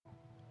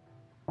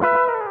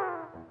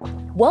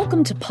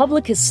Welcome to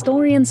Public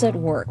Historians at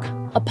Work,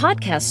 a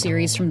podcast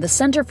series from the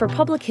Center for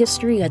Public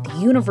History at the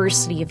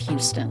University of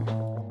Houston.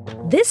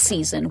 This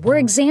season, we're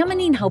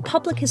examining how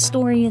public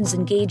historians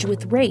engage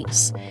with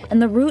race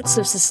and the roots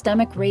of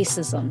systemic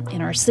racism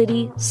in our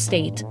city,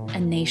 state,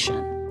 and nation.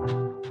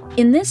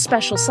 In this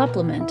special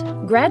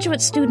supplement, graduate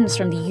students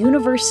from the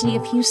University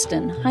of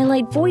Houston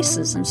highlight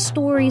voices and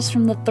stories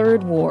from the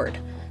Third Ward,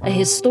 a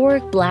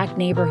historic Black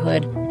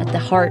neighborhood at the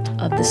heart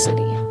of the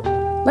city.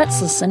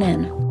 Let's listen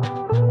in.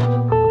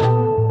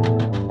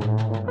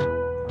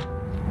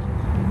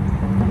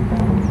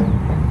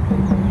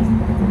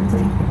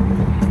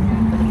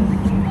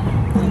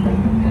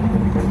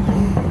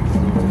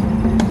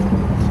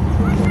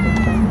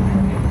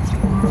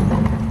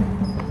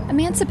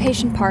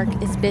 Emancipation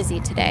Park is busy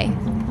today.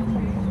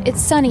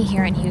 It's sunny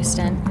here in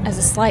Houston as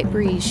a slight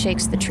breeze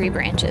shakes the tree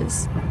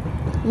branches.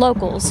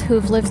 Locals who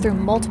have lived through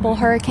multiple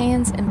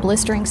hurricanes and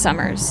blistering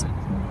summers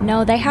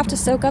know they have to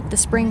soak up the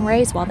spring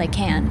rays while they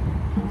can.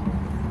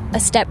 A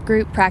step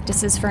group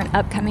practices for an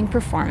upcoming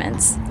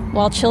performance,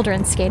 while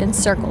children skate in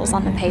circles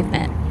on the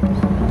pavement.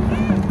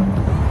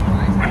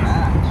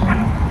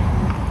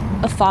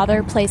 A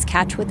father plays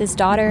catch with his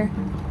daughter,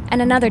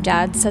 and another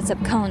dad sets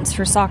up cones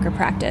for soccer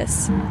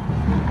practice.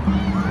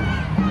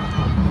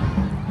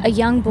 A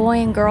young boy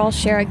and girl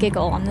share a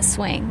giggle on the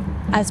swing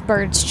as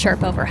birds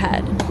chirp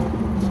overhead.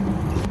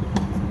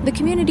 The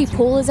community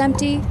pool is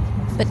empty,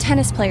 but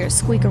tennis players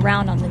squeak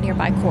around on the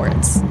nearby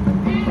courts.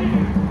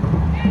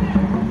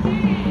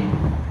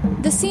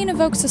 The scene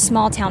evokes a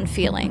small-town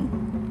feeling,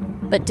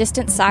 but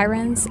distant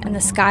sirens and the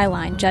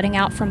skyline jutting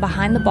out from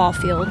behind the ball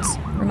fields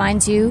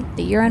reminds you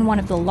that you're in one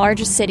of the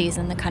largest cities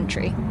in the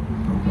country.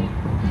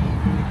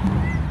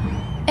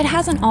 It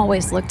hasn't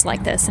always looked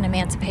like this in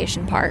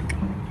Emancipation Park.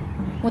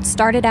 What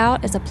started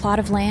out as a plot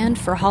of land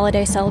for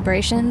holiday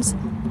celebrations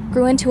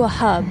grew into a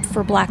hub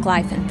for Black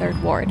life in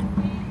Third Ward.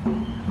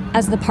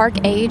 As the park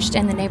aged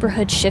and the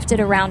neighborhood shifted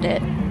around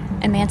it,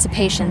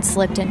 Emancipation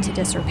slipped into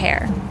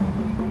disrepair.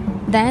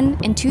 Then,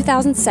 in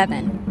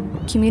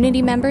 2007,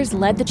 community members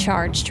led the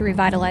charge to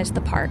revitalize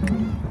the park.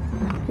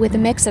 With a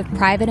mix of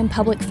private and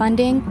public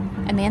funding,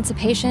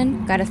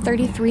 Emancipation got a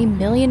 $33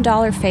 million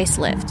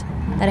facelift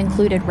that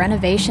included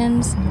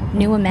renovations,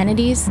 new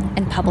amenities,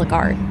 and public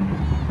art.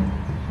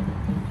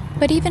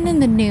 But even in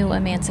the new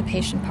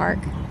Emancipation Park,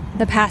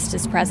 the past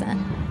is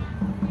present.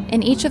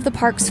 In each of the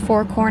park's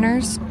four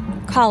corners,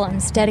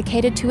 columns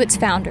dedicated to its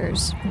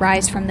founders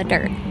rise from the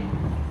dirt.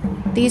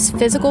 These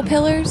physical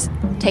pillars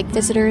take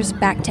visitors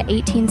back to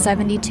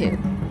 1872,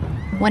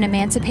 when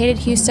emancipated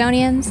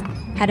Houstonians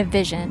had a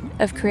vision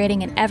of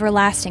creating an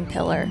everlasting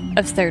pillar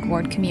of Third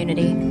Ward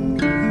community.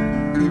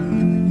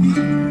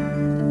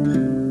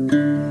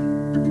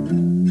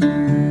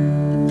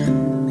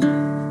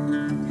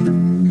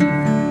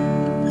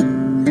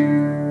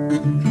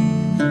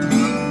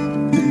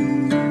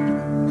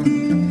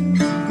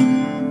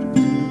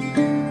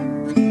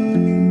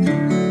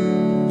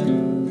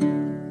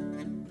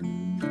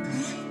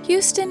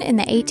 Houston in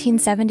the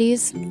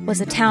 1870s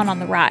was a town on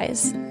the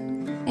rise.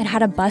 It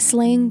had a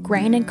bustling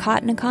grain and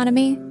cotton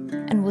economy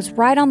and was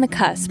right on the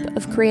cusp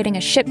of creating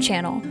a ship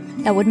channel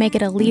that would make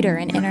it a leader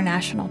in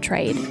international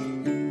trade.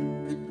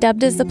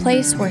 Dubbed as the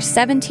place where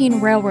 17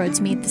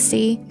 railroads meet the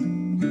sea,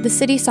 the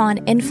city saw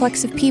an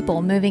influx of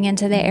people moving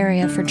into the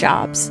area for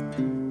jobs.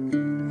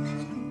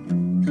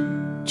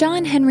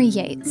 John Henry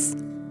Yates,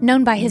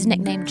 known by his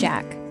nickname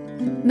Jack,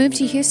 moved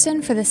to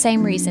Houston for the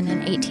same reason in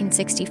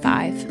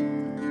 1865.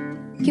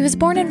 He was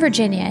born in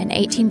Virginia in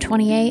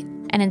 1828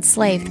 and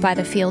enslaved by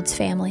the Fields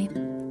family.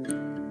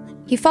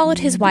 He followed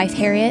his wife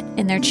Harriet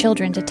and their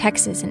children to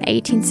Texas in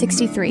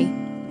 1863,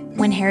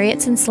 when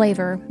Harriet's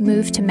enslaver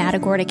moved to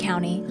Matagorda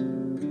County.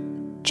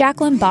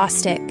 Jacqueline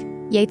Bostick,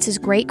 Yates's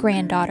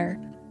great-granddaughter,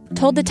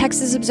 told the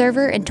Texas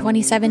Observer in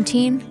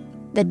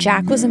 2017 that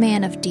Jack was a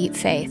man of deep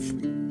faith.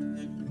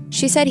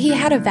 She said he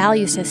had a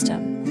value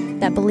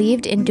system that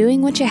believed in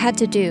doing what you had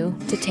to do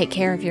to take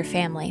care of your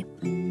family.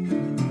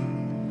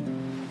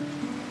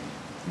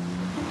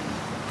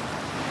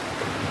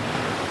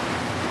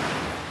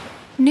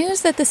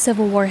 News that the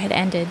Civil War had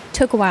ended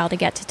took a while to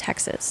get to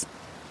Texas.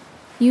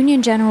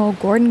 Union General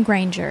Gordon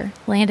Granger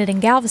landed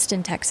in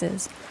Galveston,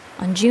 Texas,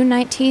 on June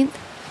 19,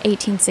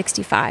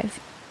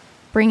 1865,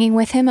 bringing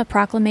with him a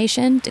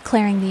proclamation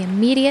declaring the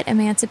immediate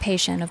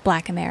emancipation of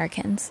Black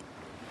Americans.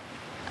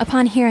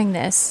 Upon hearing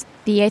this,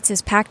 the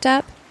Yateses packed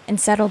up and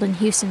settled in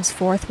Houston's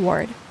Fourth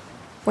Ward,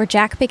 where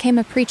Jack became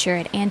a preacher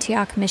at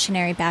Antioch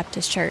Missionary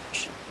Baptist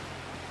Church.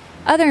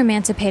 Other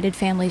emancipated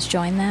families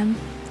joined them,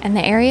 and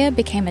the area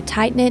became a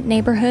tight-knit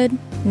neighborhood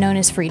known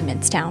as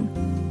Freedmanstown.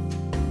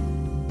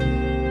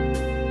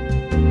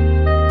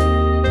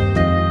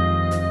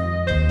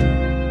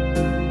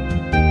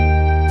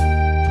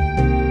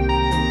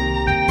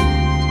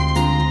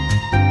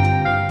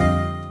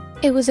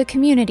 It was a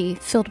community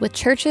filled with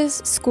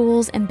churches,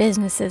 schools, and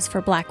businesses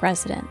for Black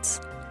residents.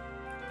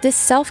 This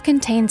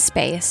self-contained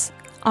space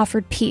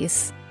offered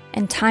peace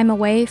and time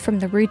away from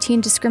the routine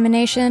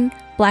discrimination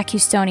Black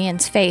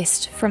Houstonians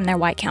faced from their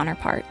white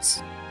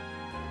counterparts.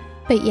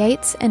 But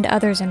Yates and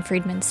others in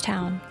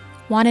Freedmanstown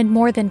wanted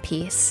more than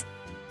peace.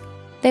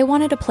 They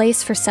wanted a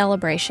place for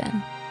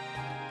celebration.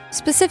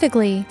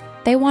 Specifically,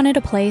 they wanted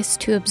a place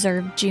to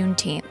observe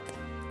Juneteenth,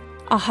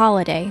 a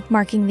holiday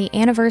marking the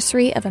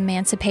anniversary of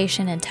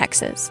emancipation in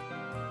Texas.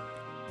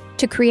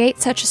 To create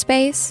such a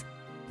space,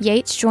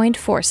 Yates joined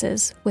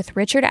forces with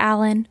Richard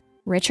Allen,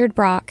 Richard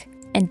Brock,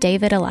 and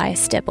David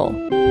Elias Dibble.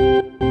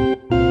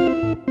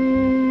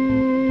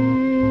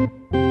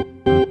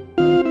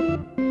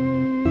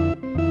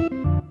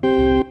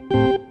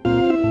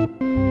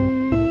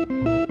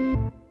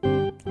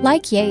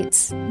 Like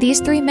Yates,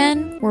 these three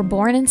men were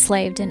born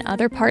enslaved in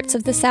other parts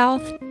of the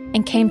South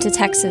and came to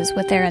Texas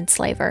with their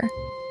enslaver.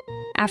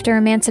 After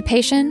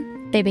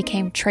emancipation, they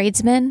became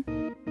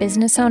tradesmen,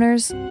 business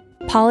owners,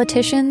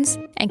 politicians,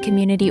 and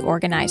community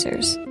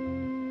organizers.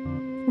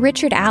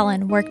 Richard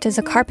Allen worked as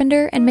a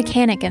carpenter and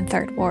mechanic in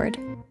Third Ward.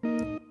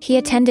 He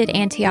attended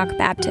Antioch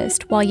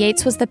Baptist while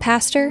Yates was the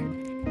pastor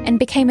and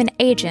became an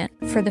agent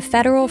for the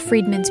Federal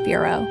Freedmen's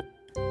Bureau,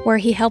 where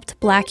he helped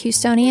Black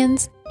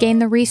Houstonians gain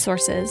the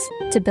resources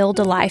to build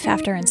a life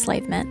after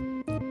enslavement.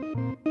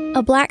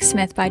 A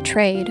blacksmith by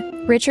trade,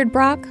 Richard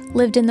Brock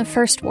lived in the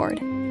First Ward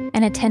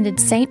and attended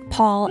St.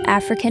 Paul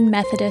African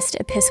Methodist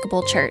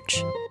Episcopal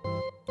Church.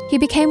 He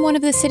became one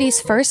of the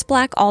city's first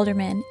Black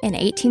aldermen in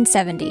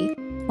 1870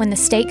 when the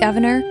state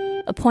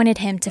governor appointed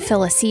him to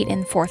fill a seat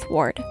in Fourth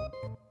Ward.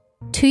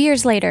 2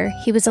 years later,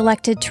 he was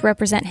elected to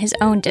represent his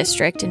own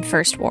district in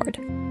First Ward.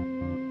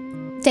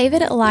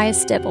 David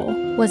Elias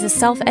Dibble was a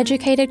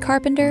self-educated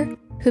carpenter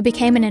who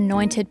became an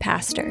anointed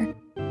pastor.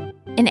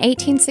 In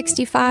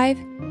 1865,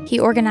 he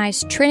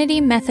organized Trinity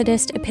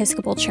Methodist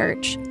Episcopal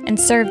Church and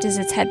served as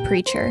its head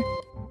preacher.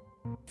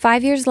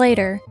 5 years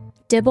later,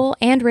 Dibble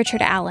and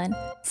Richard Allen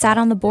sat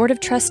on the board of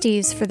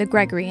trustees for the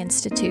Gregory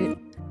Institute,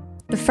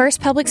 the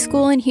first public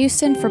school in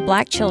Houston for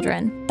Black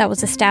children that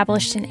was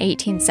established in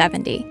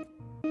 1870.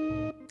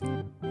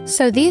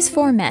 So these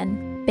four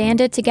men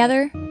banded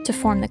together to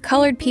form the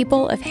Colored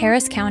People of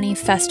Harris County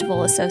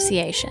Festival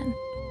Association.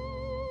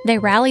 They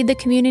rallied the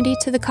community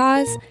to the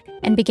cause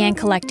and began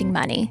collecting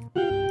money.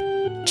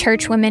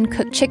 Church women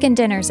cooked chicken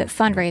dinners at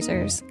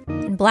fundraisers,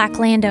 and Black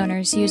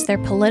landowners used their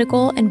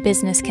political and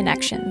business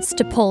connections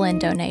to pull in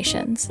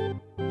donations.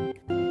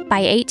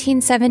 By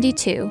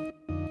 1872,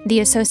 the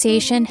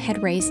association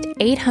had raised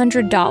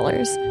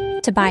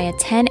 $800 to buy a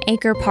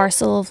 10-acre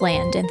parcel of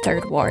land in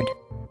Third Ward.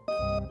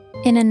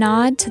 In a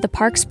nod to the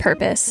park's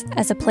purpose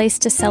as a place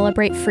to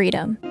celebrate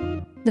freedom,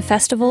 the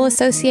Festival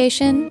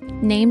Association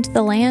named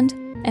the land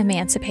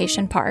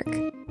Emancipation Park.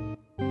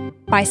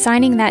 By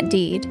signing that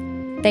deed,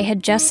 they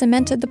had just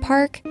cemented the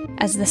park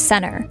as the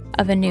center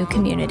of a new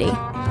community.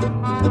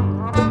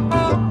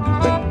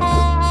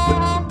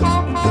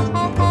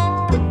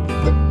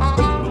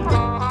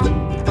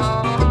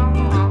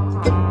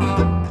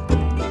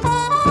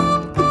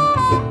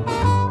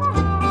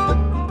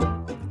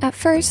 At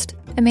first,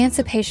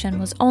 Emancipation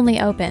was only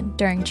open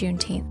during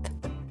Juneteenth.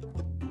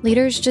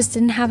 Leaders just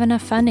didn't have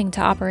enough funding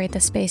to operate the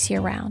space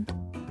year-round.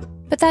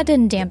 But that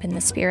didn't dampen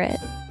the spirit.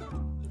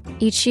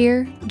 Each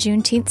year,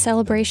 Juneteenth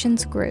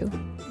celebrations grew.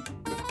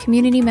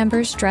 Community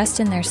members dressed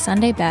in their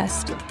Sunday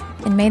best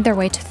and made their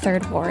way to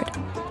Third Ward,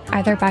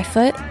 either by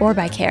foot or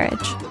by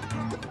carriage.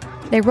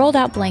 They rolled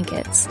out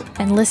blankets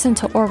and listened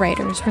to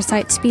orators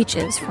recite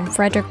speeches from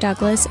Frederick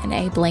Douglass and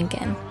Abe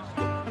Lincoln.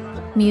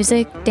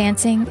 Music,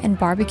 dancing, and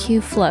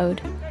barbecue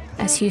flowed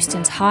as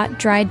Houston's hot,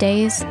 dry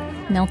days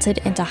melted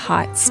into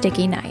hot,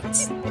 sticky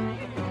nights.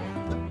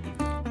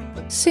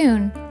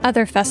 Soon,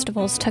 other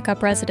festivals took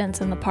up residence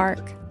in the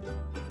park.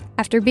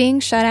 After being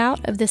shut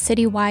out of the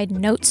citywide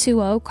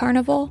Notsuo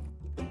Carnival,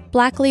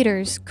 Black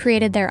leaders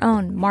created their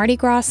own Mardi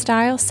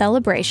Gras-style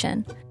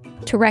celebration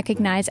to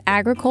recognize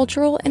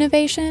agricultural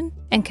innovation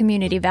and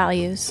community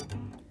values.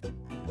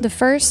 The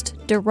first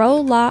Duro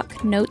Lock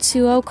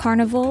Notsuo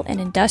Carnival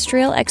and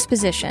Industrial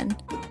Exposition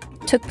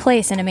took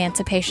place in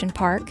Emancipation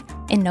Park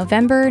in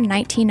November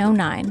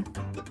 1909.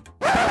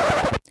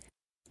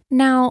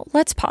 Now,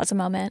 let's pause a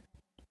moment.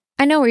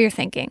 I know what you're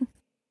thinking.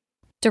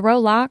 Duro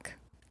Lock?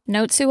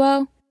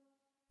 Notsuo?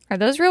 Are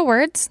those real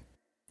words?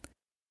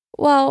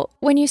 Well,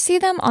 when you see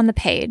them on the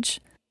page,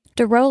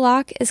 Duro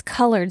Lock is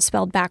colored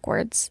spelled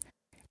backwards,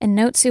 and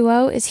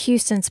Notsuo is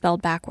Houston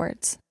spelled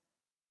backwards.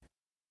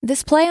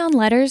 This play on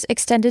letters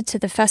extended to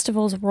the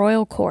festival's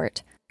royal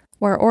court,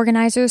 where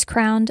organizers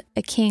crowned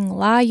a King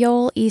La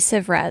Yole y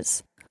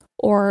Sivres,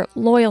 or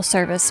Loyal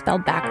Service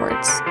spelled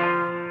backwards.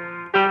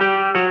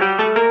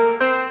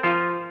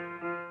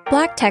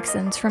 Black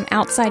Texans from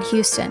outside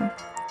Houston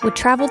would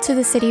travel to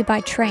the city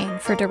by train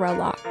for Duro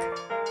Lock.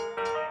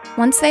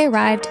 Once they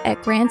arrived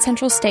at Grand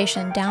Central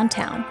Station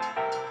downtown,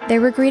 they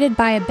were greeted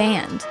by a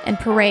band and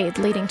parade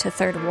leading to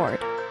Third Ward.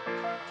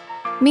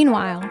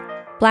 Meanwhile,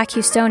 Black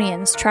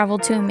Houstonians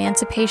traveled to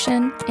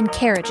Emancipation in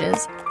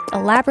carriages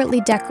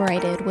elaborately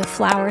decorated with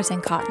flowers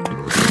and cotton.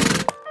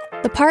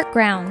 The park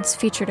grounds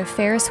featured a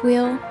Ferris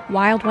wheel,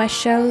 Wild West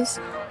shows,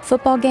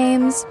 football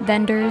games,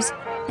 vendors,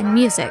 and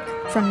music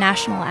from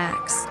national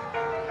acts.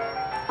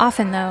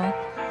 Often, though,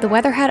 the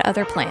weather had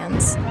other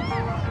plans.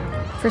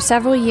 For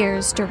several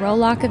years, De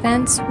Rolac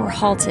events were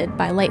halted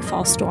by late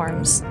fall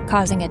storms,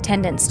 causing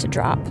attendance to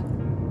drop.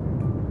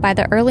 By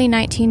the early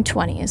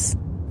 1920s,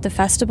 the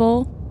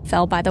festival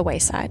fell by the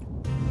wayside.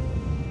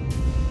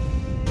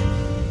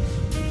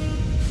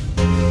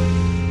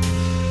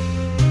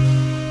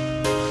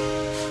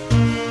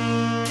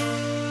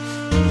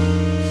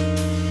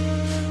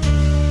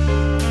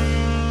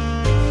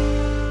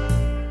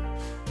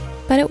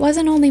 But it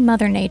wasn't only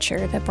Mother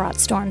Nature that brought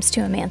storms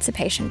to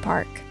Emancipation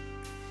Park.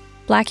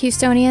 Black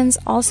Houstonians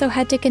also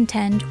had to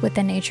contend with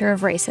the nature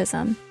of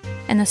racism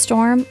and the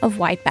storm of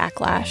white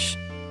backlash.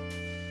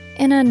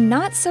 In a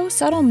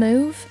not-so-subtle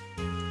move,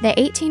 the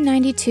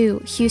 1892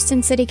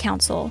 Houston City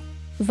Council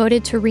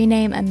voted to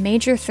rename a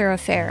major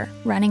thoroughfare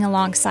running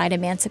alongside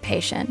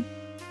Emancipation.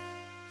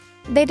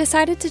 They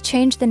decided to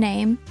change the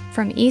name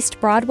from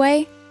East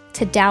Broadway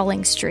to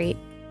Dowling Street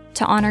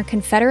to honor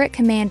Confederate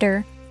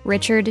Commander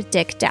Richard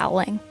Dick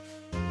Dowling.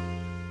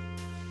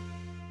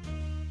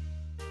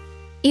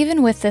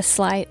 Even with this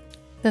slight,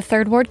 the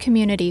Third Ward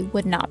community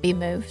would not be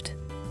moved.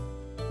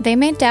 They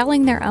made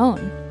Dowling their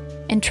own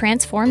and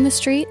transformed the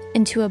street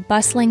into a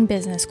bustling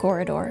business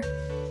corridor.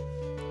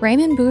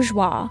 Raymond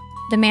Bourgeois,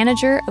 the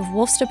manager of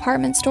Wolf's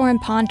department store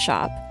and pawn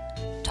shop,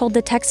 told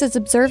the Texas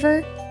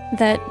Observer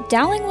that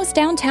Dowling was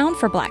downtown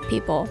for Black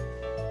people.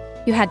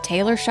 You had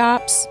tailor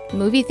shops,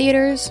 movie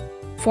theaters,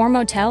 4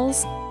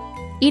 motels,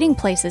 eating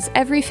places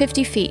every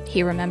 50 feet,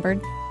 he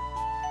remembered.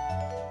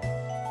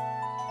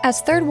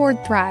 As Third Ward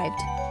thrived,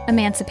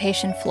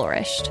 Emancipation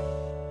flourished.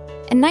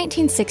 In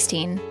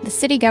 1916, the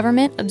city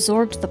government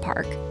absorbed the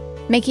park,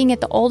 making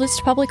it the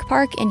oldest public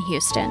park in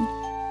Houston.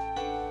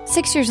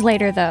 6 years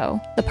later,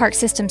 though, the park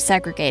system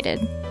segregated,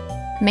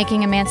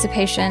 making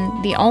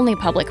Emancipation the only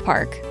public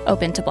park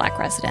open to Black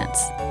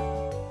residents.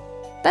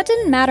 That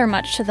didn't matter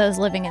much to those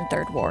living in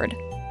Third Ward.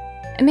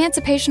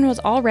 Emancipation was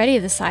already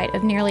the site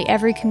of nearly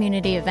every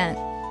community event.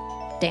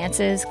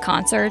 Dances,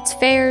 concerts,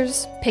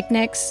 fairs,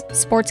 picnics,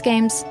 sports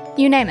games,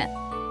 you name it.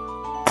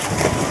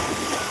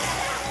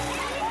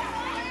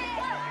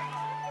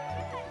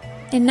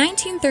 In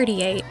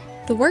 1938,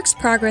 the Works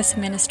Progress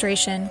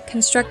Administration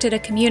constructed a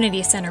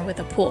community center with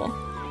a pool,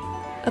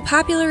 a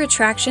popular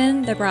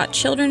attraction that brought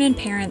children and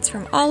parents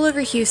from all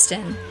over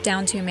Houston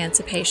down to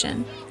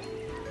Emancipation.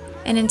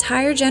 An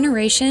entire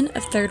generation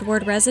of Third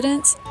Ward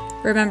residents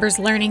remembers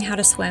learning how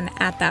to swim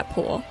at that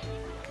pool.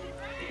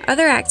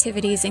 Other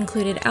activities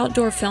included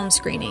outdoor film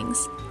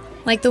screenings,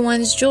 like the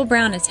ones Jewel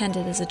Brown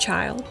attended as a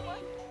child.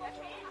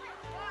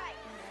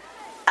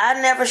 I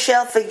never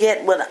shall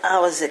forget when I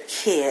was a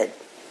kid,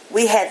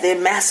 we had the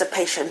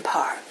Emancipation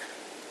Park.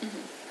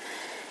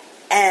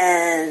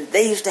 And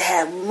they used to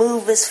have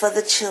movies for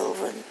the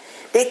children.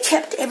 They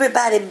kept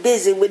everybody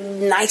busy with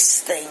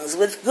nice things,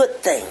 with good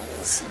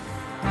things.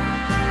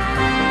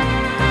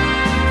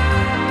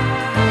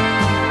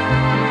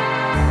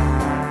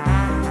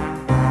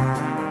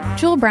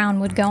 Jewel Brown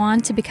would go on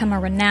to become a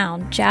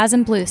renowned jazz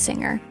and blues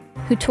singer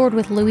who toured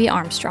with Louis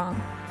Armstrong.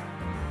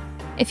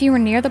 If you were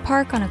near the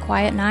park on a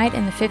quiet night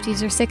in the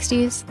 50s or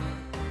 60s,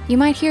 you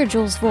might hear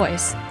Jewel's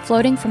voice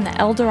floating from the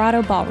El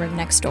Dorado Ballroom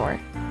next door.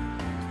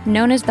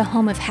 Known as the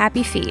home of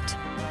Happy Feet,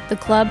 the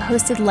club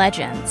hosted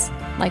legends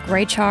like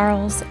Ray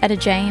Charles, Etta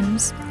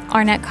James,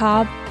 Arnett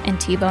Cobb, and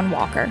T-Bone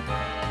Walker.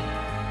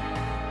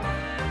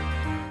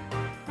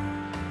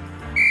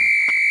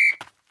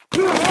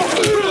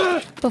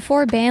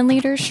 Before band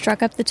leaders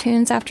struck up the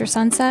tunes after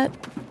sunset,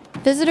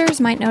 visitors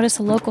might notice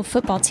a local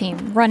football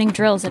team running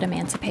drills at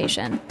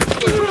Emancipation.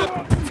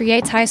 For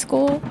Yates High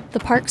School, the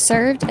park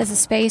served as a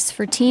space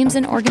for teams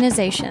and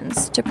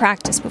organizations to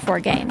practice before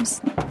games.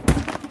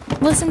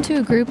 Listen to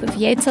a group of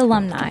Yates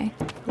alumni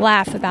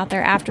laugh about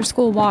their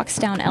after-school walks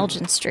down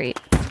Elgin Street,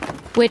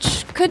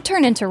 which could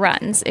turn into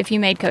runs if you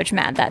made Coach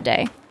mad that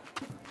day.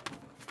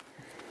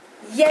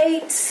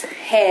 Yates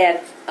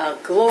had a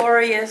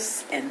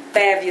glorious and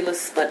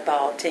fabulous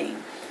football team,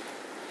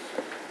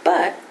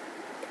 but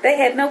they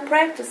had no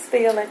practice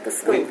field at the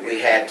school.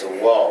 We had to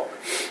walk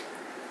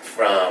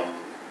from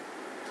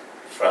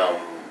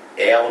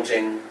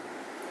Elgin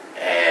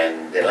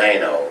and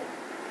Delano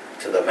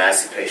to the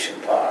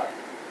Emancipation Park,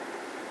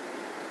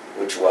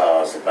 which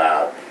was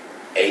about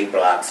 8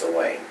 blocks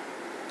away.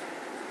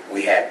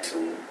 We had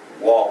to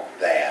walk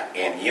there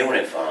in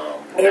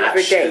uniform, not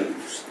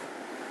shoes.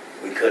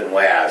 We couldn't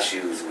wear our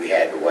shoes. We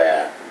had to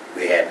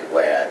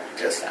wear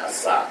just our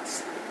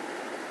socks.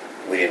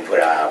 We didn't put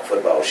our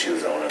football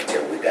shoes on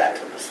until we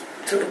got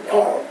to the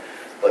park.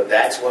 But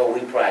that's where we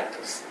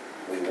practiced.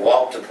 We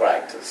walked to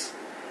practice.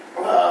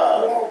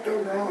 Walked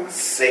and run.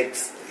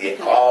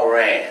 All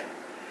ran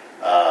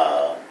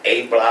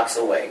 8 blocks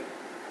away,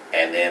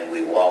 and then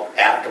we walked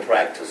after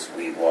practice.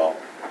 We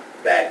walked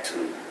back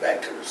to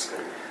the school.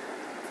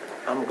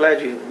 I'm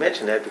glad you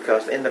mentioned that,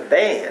 because in the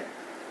band,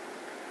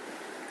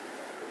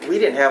 we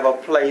didn't have a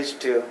place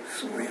to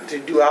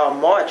do our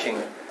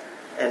marching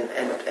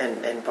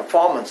and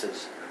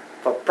performances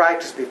for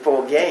practice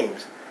before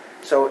games.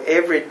 So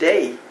every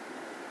day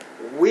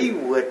we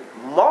would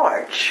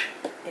march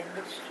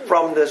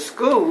from the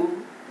school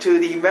to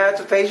the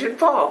Emancipation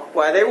Park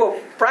while they were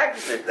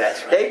practicing.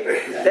 That's right.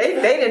 They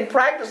didn't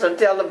practice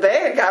until the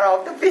band got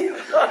off the field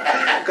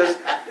because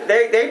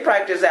they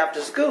practiced after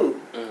school.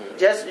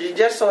 It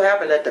just so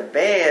happened that the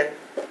band,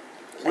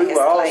 we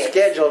were all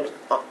scheduled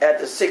at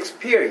the 6th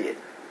period,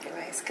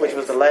 which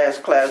was the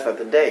last class of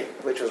the day,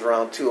 which was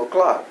around 2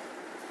 o'clock.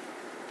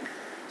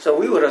 So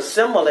we would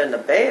assemble in the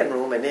band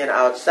room and then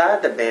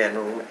outside the band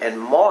room and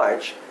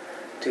march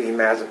to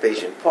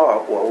Emancipation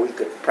Park where we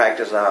could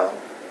practice our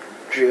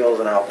drills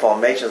and our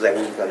formations that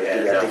we were going to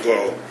do at the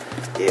game.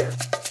 Yeah.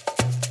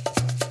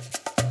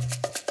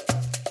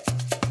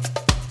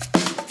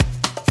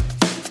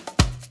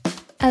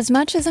 As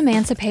much as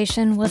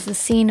emancipation was the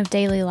scene of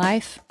daily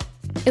life,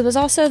 it was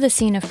also the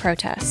scene of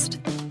protest.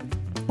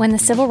 When the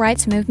civil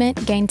rights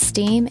movement gained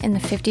steam in the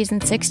 50s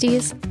and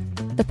 60s,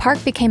 the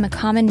park became a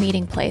common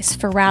meeting place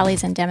for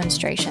rallies and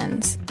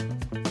demonstrations.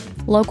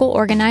 Local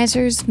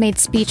organizers made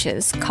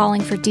speeches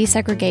calling for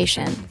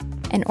desegregation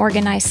and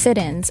organized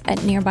sit-ins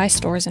at nearby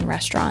stores and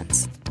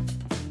restaurants.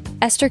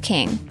 Esther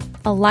King,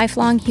 a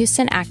lifelong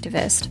Houston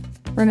activist,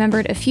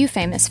 remembered a few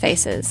famous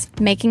faces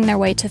making their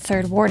way to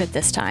Third Ward at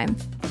this time,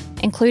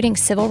 including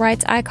civil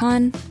rights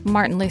icon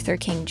Martin Luther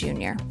King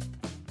Jr.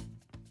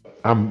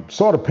 I'm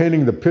sort of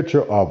painting the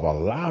picture of a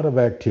lot of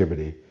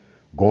activity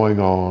going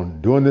on.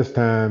 During this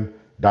time,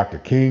 Dr.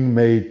 King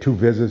made 2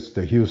 visits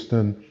to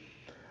Houston.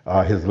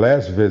 His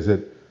last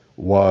visit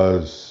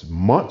was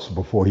months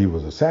before he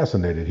was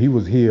assassinated. He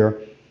was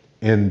here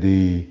in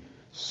the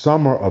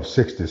summer of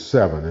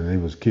 '67, and he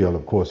was killed,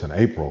 of course, in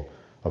April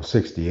of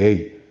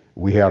 '68.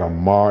 We had a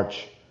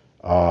march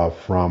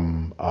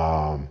from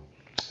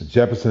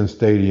Jefferson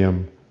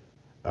Stadium.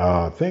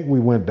 I think we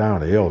went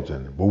down to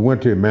Elgin. We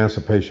went to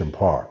Emancipation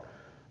Park.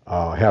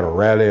 Had a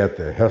rally at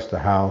the Hester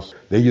House.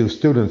 They used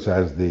students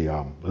as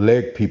the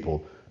leg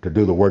people to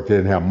do the work. They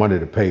didn't have money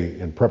to pay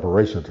in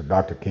preparation to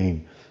Dr.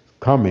 King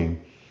coming,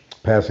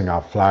 passing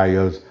out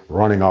flyers,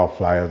 running off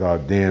flyers.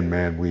 Then,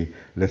 man, we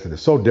listened.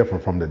 It's so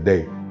different from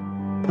today.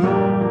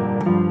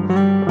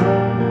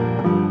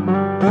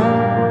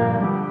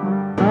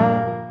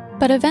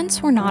 But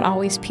events were not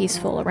always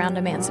peaceful around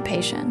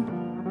emancipation.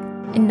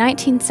 In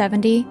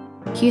 1970,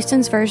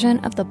 Houston's version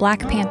of the Black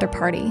Panther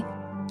Party,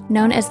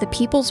 known as the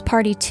People's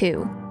Party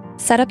 2,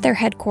 set up their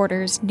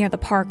headquarters near the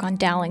park on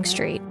Dowling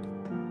Street.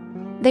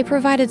 They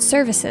provided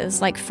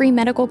services like free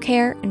medical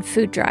care and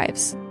food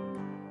drives.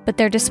 But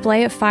their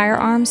display of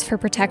firearms for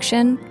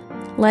protection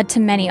led to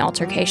many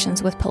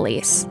altercations with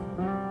police.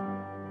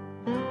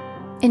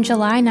 In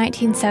July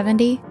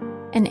 1970,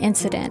 an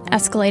incident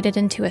escalated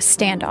into a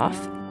standoff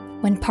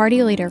when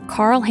party leader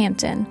Carl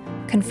Hampton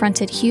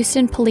confronted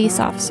Houston police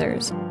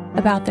officers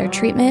about their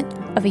treatment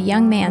of a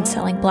young man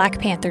selling Black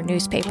Panther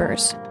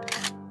newspapers.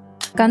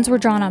 Guns were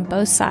drawn on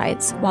both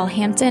sides while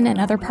Hampton and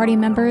other party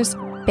members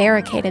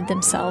barricaded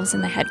themselves in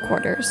the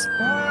headquarters.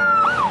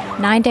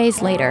 9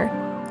 days later,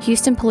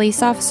 Houston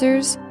police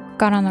officers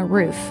got on the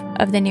roof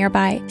of the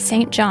nearby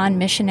St. John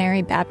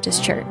Missionary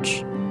Baptist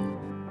Church.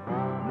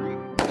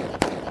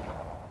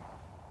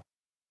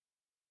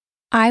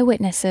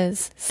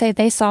 Eyewitnesses say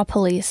they saw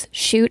police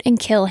shoot and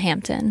kill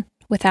Hampton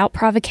without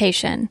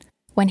provocation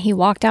when he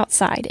walked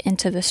outside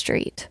into the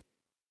street.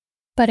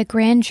 But a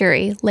grand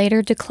jury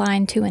later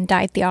declined to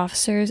indict the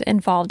officers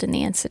involved in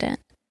the incident,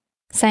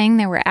 saying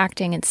they were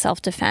acting in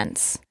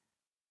self-defense.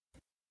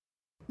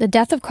 The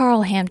death of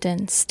Carl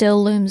Hampton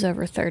still looms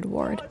over Third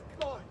Ward,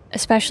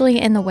 especially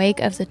in the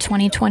wake of the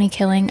 2020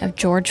 killing of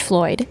George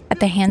Floyd at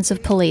the hands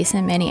of police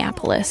in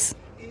Minneapolis.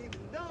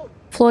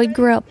 Floyd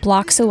grew up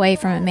blocks away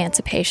from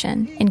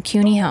Emancipation in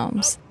CUNY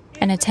Homes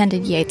and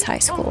attended Yates High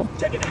School.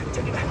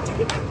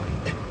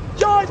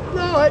 George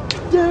Floyd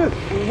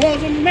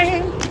was a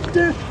man.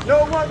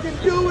 No one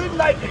can do it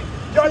like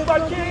George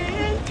Floyd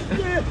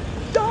can.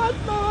 George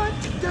Floyd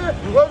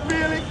was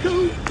really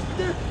cool.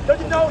 Don't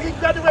you know he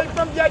graduated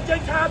from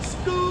Yates High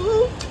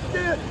School?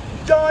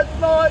 George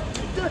Floyd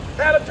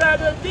had a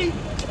tragedy.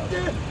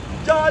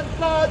 George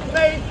Floyd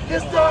made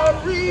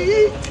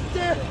history.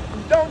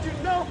 Don't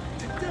you know?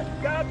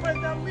 God bless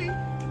on me.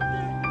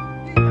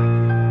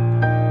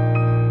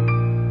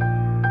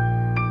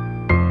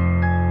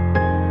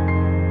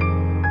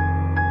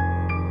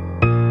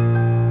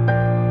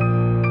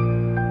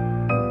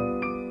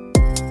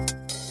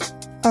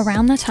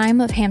 Around the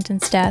time of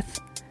Hampton's death,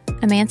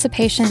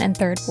 emancipation in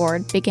Third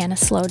Ward began a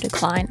slow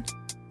decline.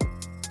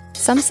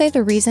 Some say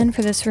the reason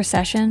for this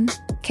recession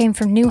came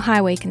from new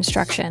highway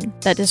construction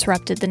that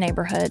disrupted the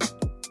neighborhood.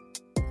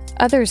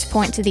 Others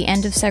point to the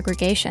end of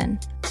segregation,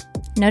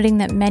 noting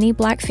that many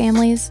Black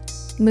families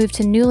moved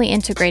to newly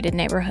integrated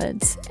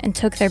neighborhoods and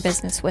took their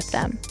business with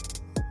them.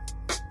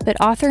 But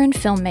author and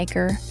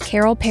filmmaker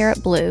Carol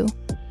Parrott Blue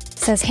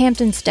says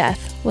Hampton's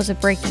death was a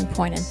breaking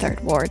point in Third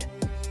Ward.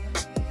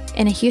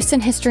 In a Houston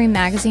History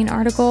magazine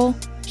article,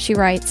 she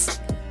writes,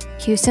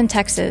 "Houston,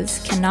 Texas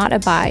cannot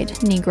abide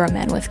Negro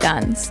men with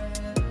guns."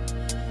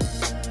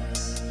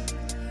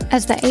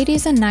 As the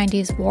 80s and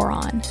 90s wore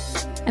on,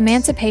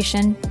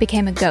 emancipation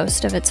became a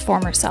ghost of its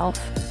former self.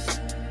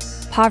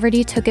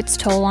 poverty took its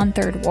toll on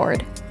Third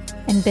Ward,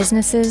 and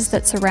businesses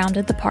that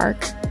surrounded the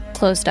park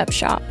closed up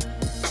shop.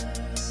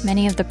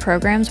 Many of the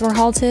programs were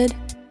halted,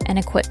 and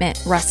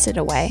equipment rusted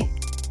away.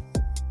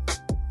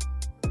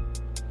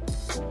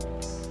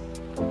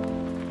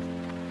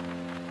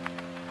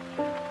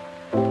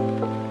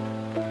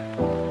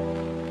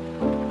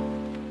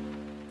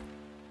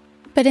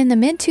 But in the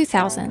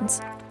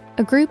mid-2000s,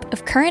 a group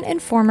of current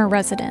and former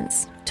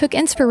residents took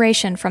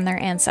inspiration from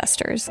their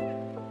ancestors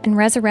and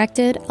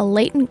resurrected a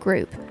latent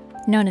group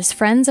known as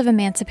Friends of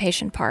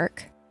Emancipation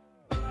Park.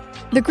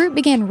 The group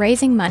began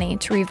raising money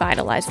to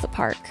revitalize the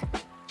park.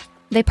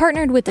 They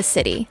partnered with the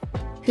city,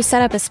 who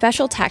set up a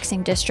special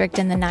taxing district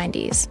in the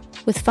 90s,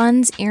 with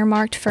funds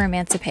earmarked for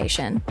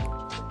emancipation.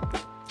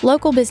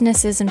 Local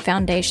businesses and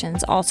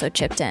foundations also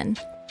chipped in.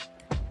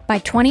 By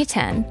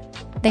 2010,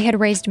 they had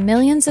raised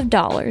millions of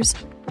dollars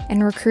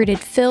and recruited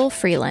Phil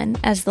Freeland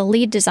as the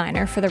lead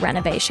designer for the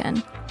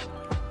renovation.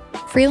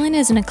 Freeland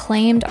is an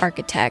acclaimed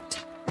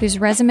architect whose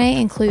resume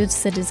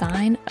includes the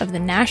design of the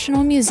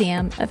National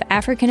Museum of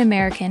African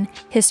American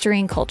History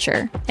and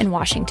Culture in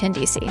Washington,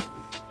 D.C.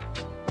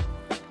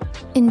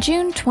 In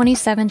June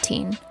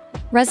 2017,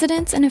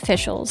 residents and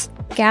officials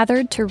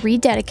gathered to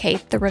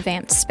rededicate the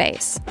revamped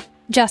space,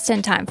 just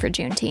in time for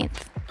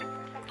Juneteenth.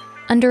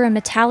 Under a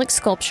metallic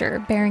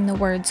sculpture bearing the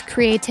words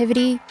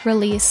creativity,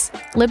 release,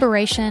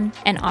 liberation,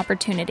 and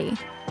opportunity,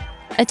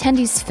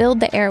 attendees filled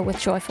the air with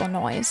joyful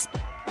noise.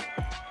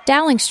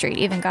 Dowling Street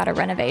even got a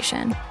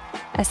renovation,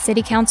 as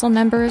city council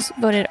members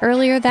voted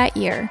earlier that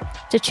year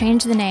to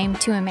change the name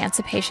to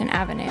Emancipation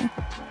Avenue.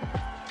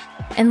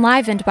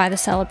 Enlivened by the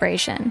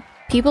celebration,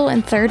 people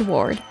in Third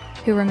Ward,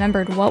 who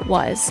remembered what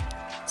was,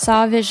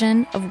 saw a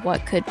vision of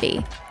what could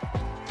be.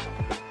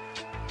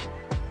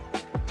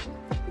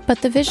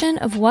 But the vision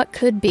of what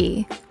could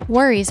be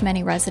worries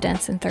many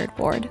residents in Third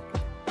Ward,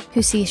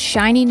 who see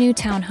shiny new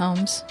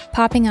townhomes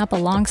popping up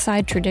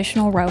alongside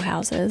traditional row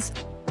houses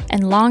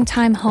and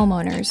longtime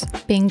homeowners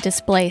being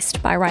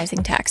displaced by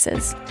rising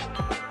taxes.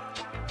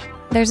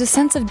 There's a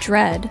sense of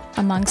dread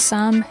among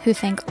some who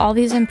think all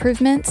these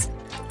improvements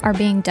are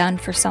being done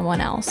for someone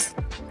else.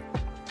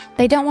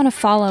 They don't want to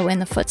follow in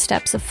the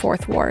footsteps of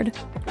Fourth Ward,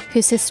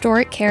 whose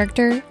historic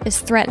character is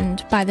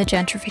threatened by the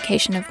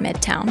gentrification of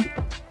Midtown.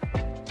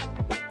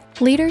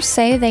 Leaders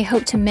say they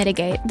hope to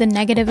mitigate the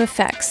negative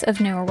effects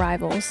of new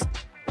arrivals.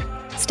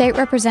 State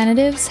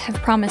representatives have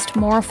promised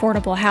more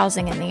affordable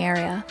housing in the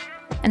area,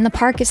 and the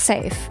park is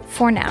safe,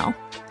 for now,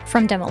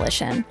 from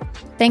demolition,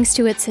 thanks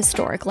to its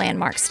historic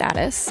landmark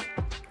status.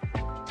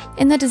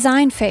 In the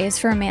design phase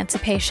for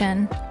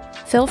Emancipation,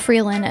 Phil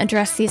Freeland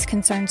addressed these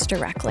concerns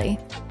directly.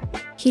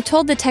 He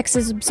told the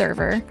Texas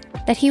Observer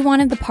that he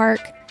wanted the park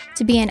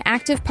to be an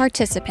active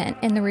participant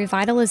in the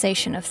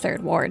revitalization of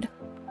Third Ward.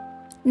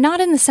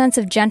 Not in the sense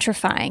of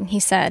gentrifying, he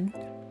said,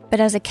 but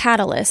as a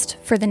catalyst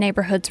for the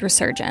neighborhood's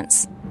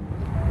resurgence.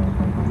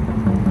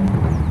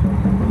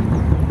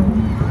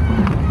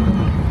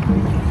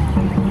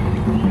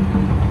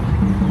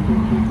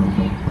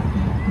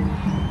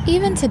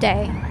 Even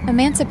today,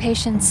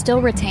 Emancipation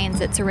still retains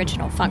its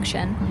original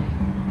function.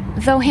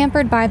 Though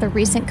hampered by the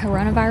recent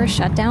coronavirus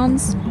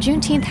shutdowns,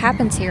 Juneteenth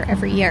happens here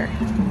every year.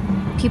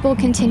 People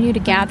continue to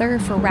gather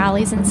for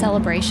rallies and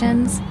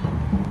celebrations.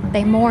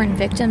 They mourn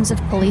victims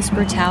of police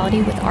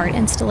brutality with art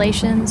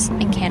installations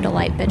and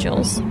candlelight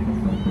vigils.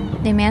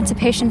 The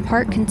Emancipation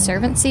Park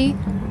Conservancy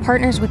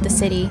partners with the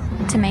city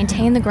to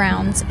maintain the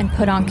grounds and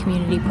put on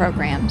community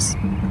programs.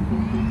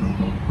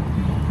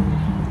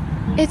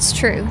 It's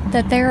true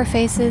that there are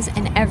faces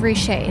in every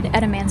shade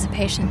at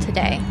Emancipation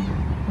today,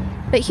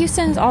 but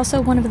Houston is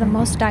also one of the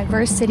most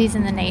diverse cities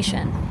in the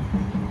nation.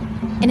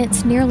 In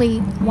its nearly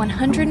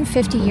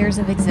 150 years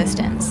of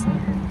existence,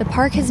 the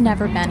park has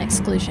never been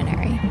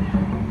exclusionary.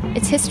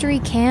 Its history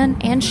can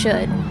and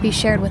should be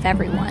shared with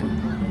everyone.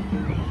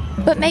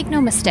 But make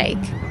no mistake,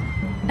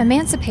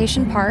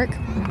 Emancipation Park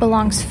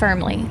belongs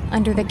firmly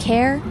under the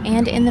care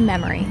and in the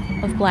memory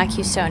of Black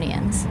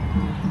Houstonians.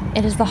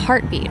 It is the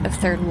heartbeat of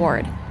Third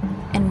Ward,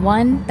 and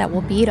one that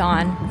will beat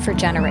on for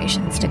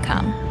generations to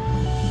come.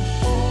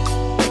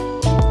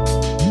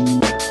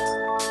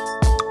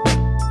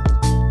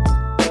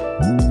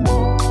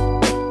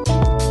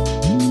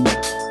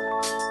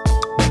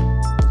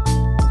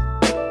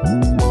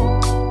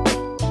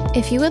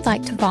 If you would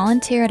like to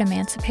volunteer at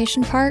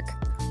Emancipation Park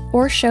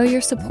or show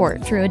your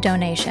support through a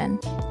donation,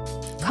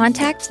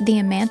 contact the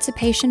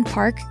Emancipation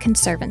Park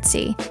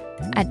Conservancy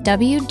at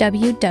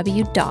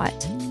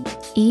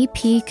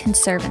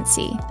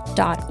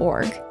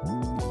www.epconservancy.org.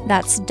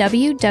 That's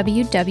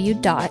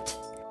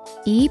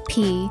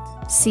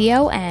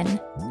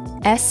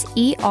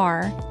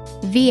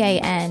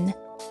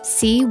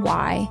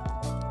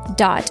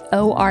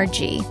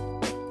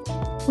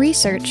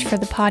Research for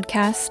the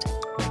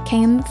podcast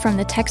came from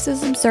the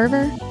Texas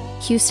Observer,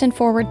 Houston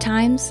Forward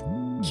Times,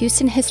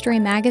 Houston History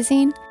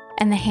Magazine,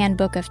 and the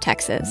Handbook of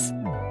Texas.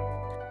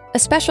 A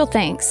special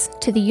thanks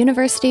to the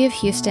University of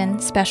Houston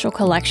Special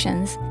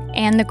Collections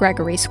and the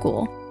Gregory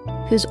School,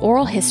 whose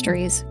oral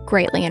histories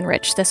greatly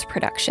enrich this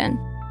production.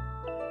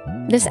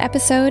 This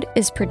episode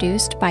is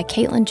produced by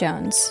Caitlin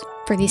Jones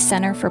for the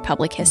Center for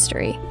Public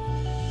History.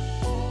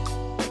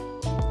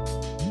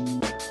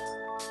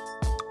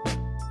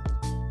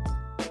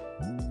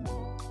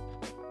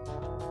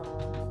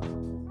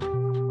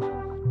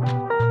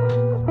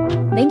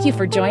 Thank you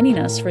for joining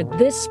us for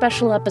this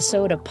special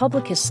episode of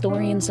Public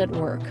Historians at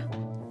Work.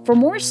 For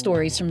more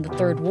stories from the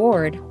Third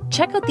Ward,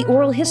 check out the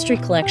oral history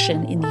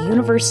collection in the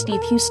University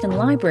of Houston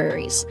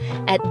libraries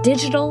at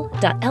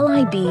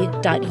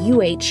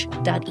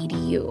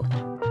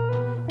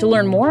digital.lib.uh.edu. To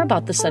learn more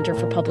about the Center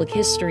for Public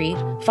History,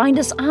 find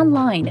us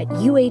online at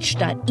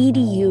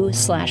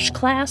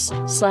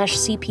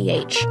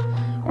uh.edu/class/CPH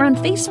or on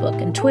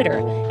Facebook and Twitter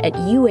at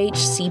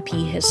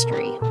UHCP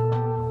History.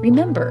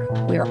 Remember,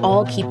 we are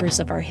all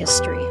keepers of our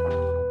history.